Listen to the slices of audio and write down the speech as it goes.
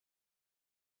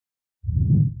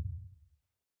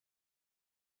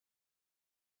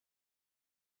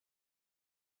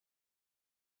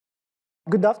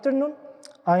Good afternoon.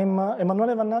 I'm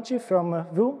Emanuele Vannacci from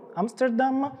VU,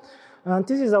 Amsterdam.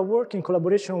 This is a work in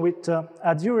collaboration with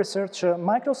Azure Research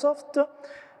Microsoft.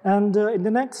 And in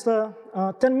the next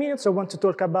 10 minutes, I want to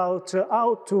talk about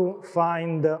how to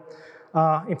find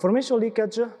information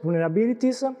leakage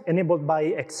vulnerabilities enabled by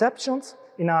exceptions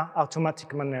in an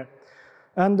automatic manner.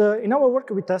 And in our work,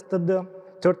 we tested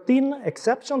 13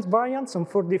 exceptions variants on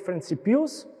 4 different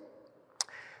CPUs.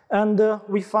 And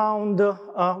we found,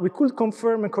 we could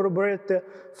confirm and corroborate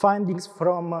findings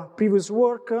from previous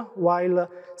work while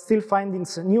still finding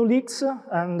new leaks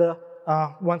and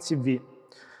one CV.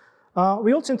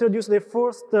 We also introduced the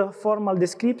first formal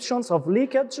descriptions of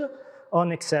leakage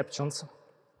on exceptions.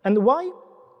 And why?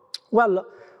 Well,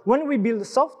 when we build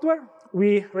software,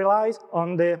 we rely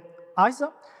on the ISA,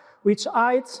 which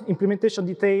hides implementation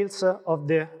details of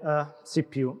the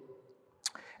CPU.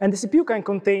 And the CPU can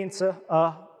contain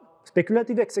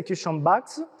speculative execution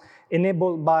bugs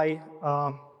enabled by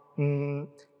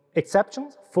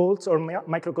exceptions, faults, or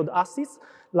microcode assists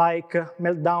like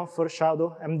Meltdown,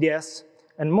 Foreshadow, MDS,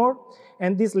 and more.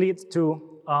 And this leads to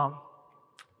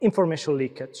information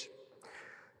leakage.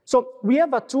 So we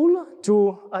have a tool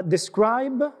to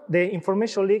describe the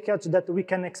information leakage that we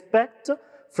can expect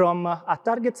from a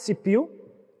target CPU,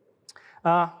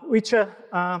 which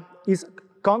is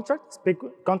contract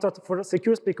for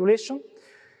secure speculation.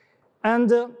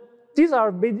 And these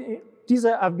have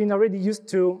been already used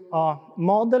to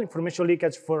model information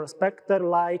leakage for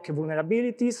Spectre-like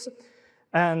vulnerabilities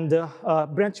and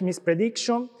branch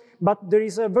misprediction. But there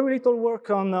is very little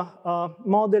work on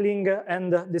modeling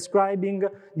and describing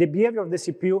the behavior of the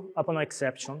CPU upon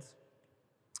exceptions.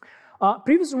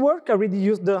 Previous work already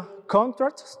used the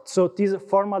contract, so this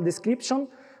formal description,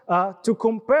 to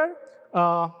compare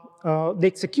the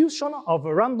execution of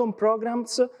random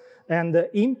programs and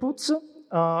inputs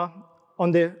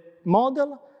on the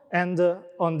model and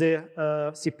on the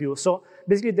CPU. So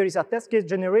basically, there is a test case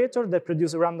generator that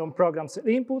produces random programs and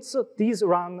inputs. These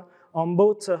run on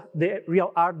both the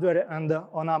real hardware and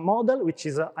on a model, which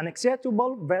is an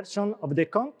executable version of the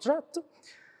contract.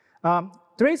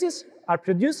 Traces are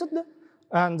produced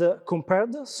and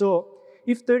compared. So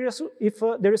if the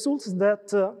results that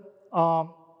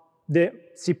the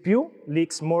CPU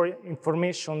leaks more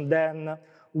information than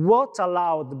what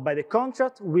allowed by the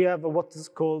contract, we have what is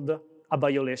called a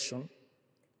violation.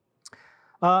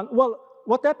 Well,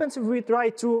 what happens if we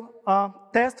try to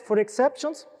test for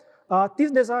exceptions?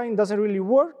 This design doesn't really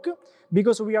work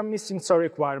because we are missing some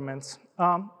requirements.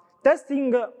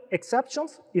 Testing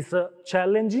exceptions is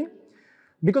challenging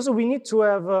because we need to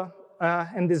have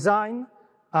and design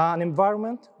an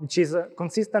environment which is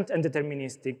consistent and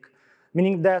deterministic,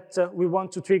 meaning that we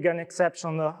want to trigger an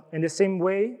exception in the same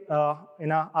way, in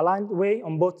an aligned way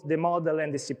on both the model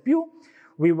and the CPU.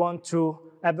 We want to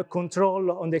have a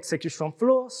control on the execution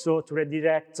flow, so to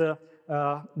redirect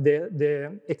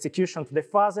the execution to the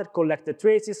fuzzer, collect the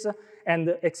traces,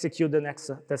 and execute the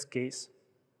next test case.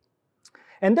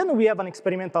 And then we have an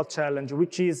experimental challenge,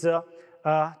 which is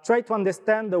try to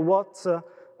understand what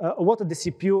the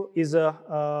CPU is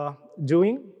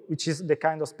doing, which is the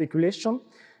kind of speculation,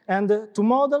 and to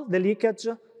model the leakage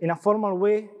in a formal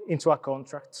way into a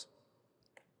contract.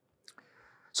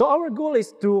 So our goal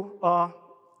is to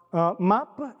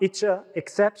map each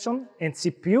exception and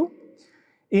CPU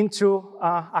into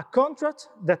a contract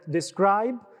that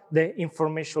describes the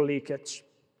information leakage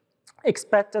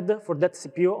expected for that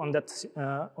CPU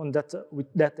with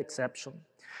that exception.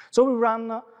 So we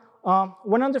run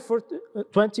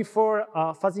 124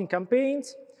 fuzzing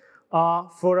campaigns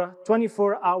for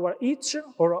 24 hours each,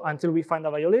 or until we find a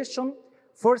violation,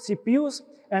 4 CPUs,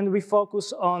 and we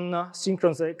focus on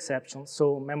synchronous exceptions,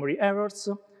 so memory errors,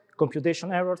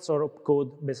 computation errors, or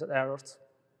code-based errors.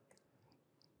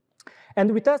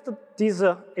 And we tested this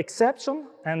exception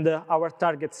and our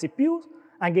target CPU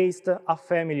against a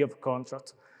family of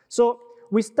contracts. So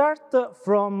we start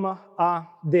from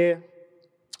the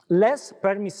less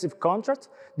permissive contract,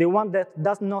 the one that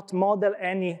does not model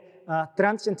any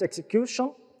transient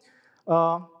execution.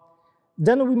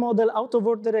 Then we model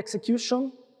out-of-order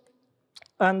execution,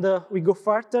 and we go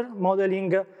further,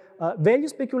 modeling value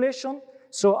speculation.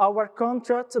 So our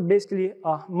contract basically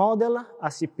model a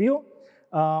CPU.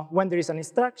 When there is an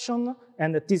instruction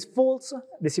and this false,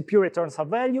 the CPU returns a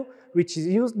value which is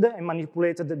used and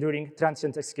manipulated during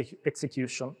transient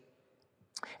execution.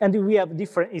 And we have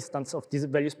different instances of this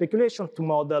value speculation to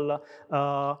model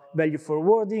value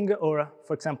forwarding or,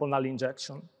 for example, null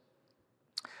injection.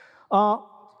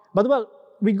 But well,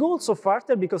 we go also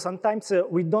further because sometimes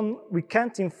we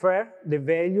can't infer the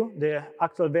value, the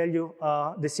actual value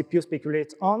the CPU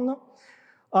speculates on.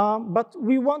 but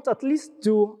we want at least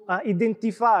to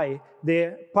identify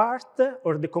the part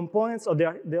or the components of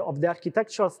the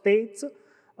architectural states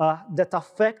that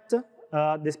affect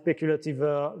the speculative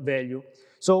value.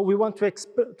 So we want to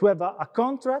have a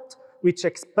contract which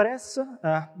express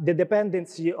the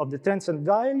dependency of the transient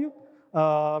value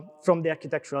from the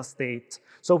architectural state.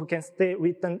 So we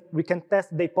can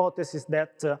test the hypothesis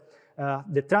that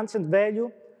the transient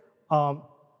value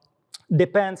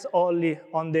depends only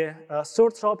on the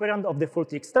source operand of the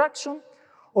faulty extraction,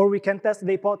 or we can test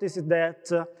the hypothesis that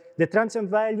the transient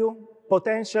value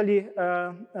potentially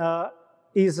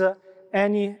is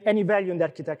any value in the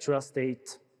architectural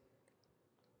state.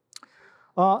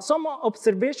 Some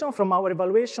observations from our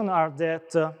evaluation are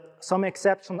that some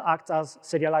exceptions act as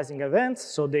serializing events,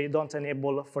 so they don't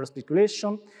enable for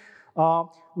speculation.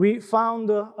 We found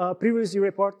previously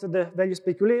reported value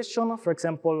speculation, for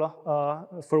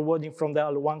example, forwarding from the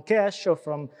L1 cache or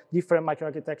from different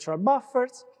microarchitectural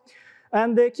buffers.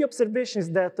 And the key observation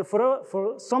is that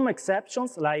for some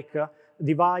exceptions, like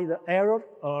divide error,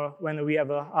 or when we have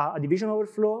a division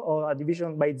overflow or a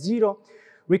division by 0,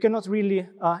 we cannot really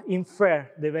infer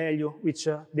the value which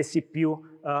the CPU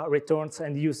returns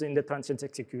and use in the transient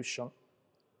execution.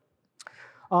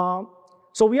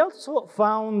 So we also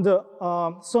found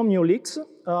some new leaks.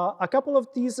 A couple of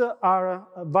these are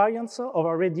variants of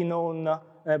already known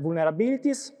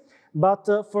vulnerabilities, but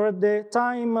for the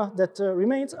time that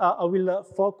remains, I will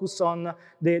focus on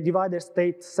the divider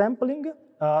state sampling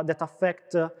that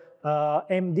affect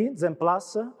AMD Zen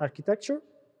Plus architecture.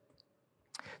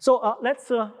 So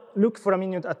let's look for a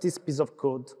minute at this piece of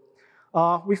code.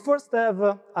 We first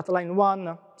have at line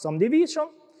 1 some division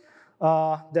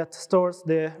that stores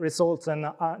the results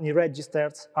in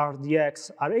registers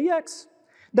RDX, RAX.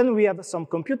 Then we have some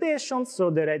computations,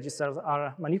 so the registers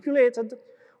are manipulated.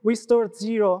 We store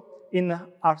 0 in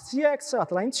RCX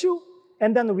at line 2,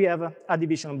 and then we have a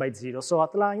division by 0. So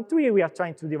at line 3, we are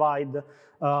trying to divide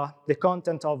the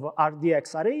content of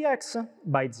RDX, RAX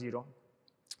by 0.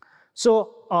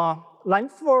 So line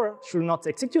 4 should not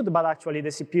execute, but actually the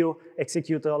CPU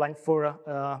executes line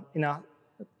 4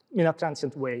 in a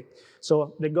transient way.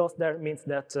 So the ghost there means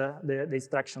that the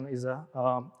instruction is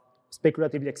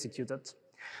speculatively executed.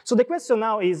 So the question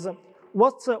now is,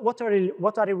 what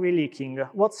are we leaking?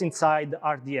 What's inside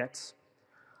RDX?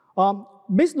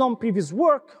 Based on previous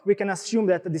work, we can assume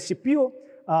that the CPU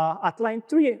at line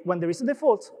 3, when there is a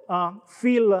default,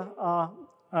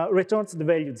 returns the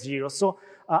value 0. So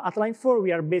at line 4,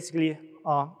 we are basically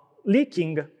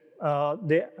leaking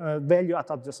the value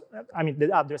at address, the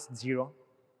address 0.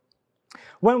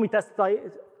 When we test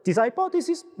this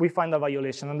hypothesis, we find a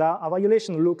violation, and a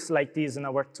violation looks like this in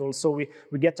our tool. So we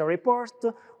get a report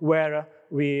where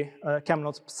we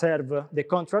cannot observe the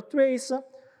contract trace.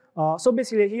 So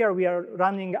basically here we are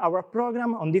running our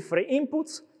program on different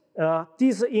inputs.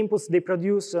 These inputs, they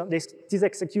produce, these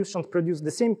executions produce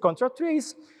the same contract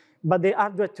trace, but the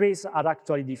hardware traces are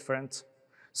actually different.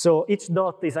 So each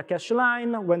dot is a cache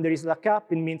line. When there is a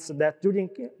cap, it means that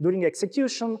during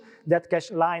execution, that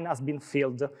cache line has been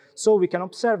filled. So we can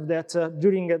observe that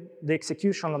during the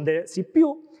execution on the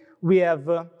CPU, we have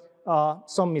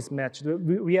some mismatch.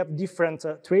 We have different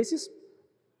traces,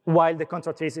 while the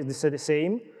contract trace is the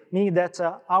same, meaning that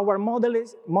our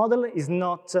model is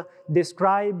not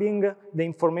describing the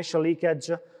information leakage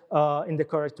in the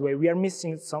correct way. We are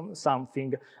missing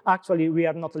something. Actually, we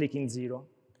are not leaking 0.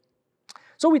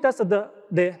 So we tested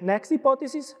the next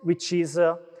hypothesis, which is,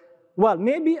 well,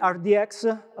 maybe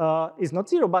RDX is not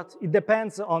 0, but it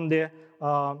depends on the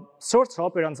source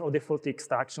operands of the faulty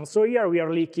extraction. So here we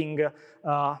are leaking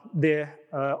the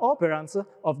operands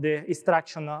of the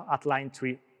extraction at line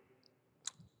 3.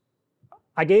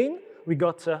 Again, we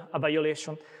got a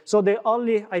violation. So the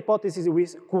only hypothesis we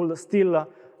could still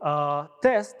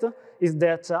test is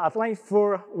that at line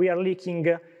 4, we are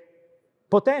leaking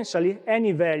potentially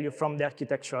any value from the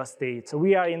architectural state.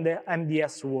 We are in the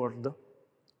MDS world.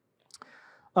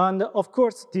 And of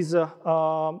course, this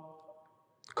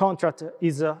contract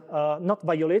is not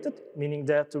violated, meaning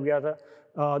that we are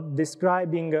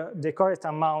describing the correct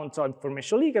amount of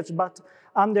information leakage, but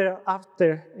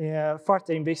after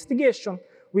further investigation,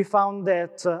 we found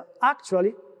that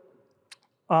actually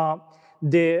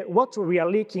what we are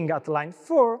leaking at line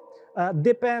 4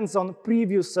 depends on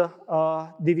previous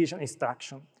division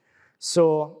instruction.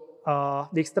 So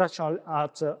the instruction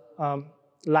at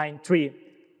line 3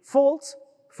 falls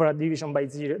for a division by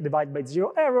 0, divide by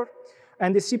 0 error,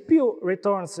 and the CPU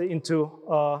returns into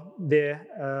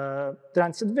the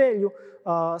transient value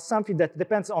something that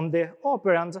depends on the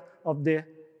operand of the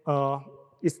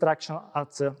instruction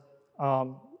at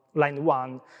line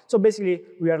 1. So basically,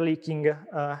 we are leaking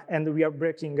and we are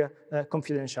breaking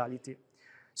confidentiality.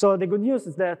 So the good news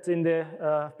is that in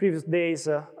the previous days,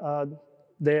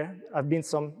 there have been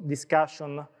some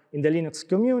discussion in the Linux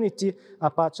community. A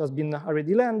patch has been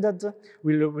already landed.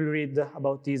 We'll read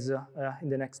about this in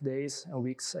the next days and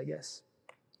weeks, I guess.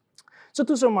 So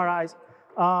to summarize,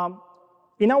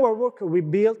 in our work, we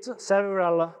built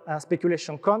several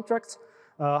speculation contracts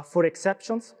for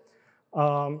exceptions.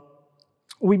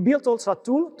 We built also a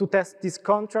tool to test this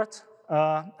contract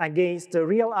against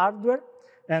real hardware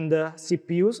and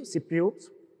CPUs.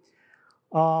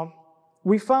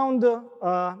 We found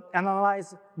and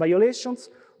analyzed violations.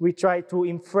 We try to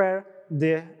infer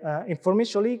the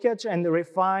information leakage and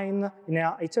refine in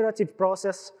an iterative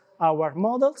process our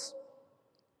models.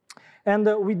 And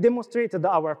we demonstrated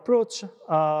our approach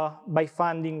by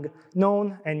finding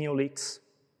known and new leaks.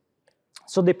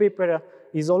 So the paper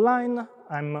is online.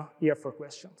 I'm here for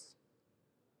questions.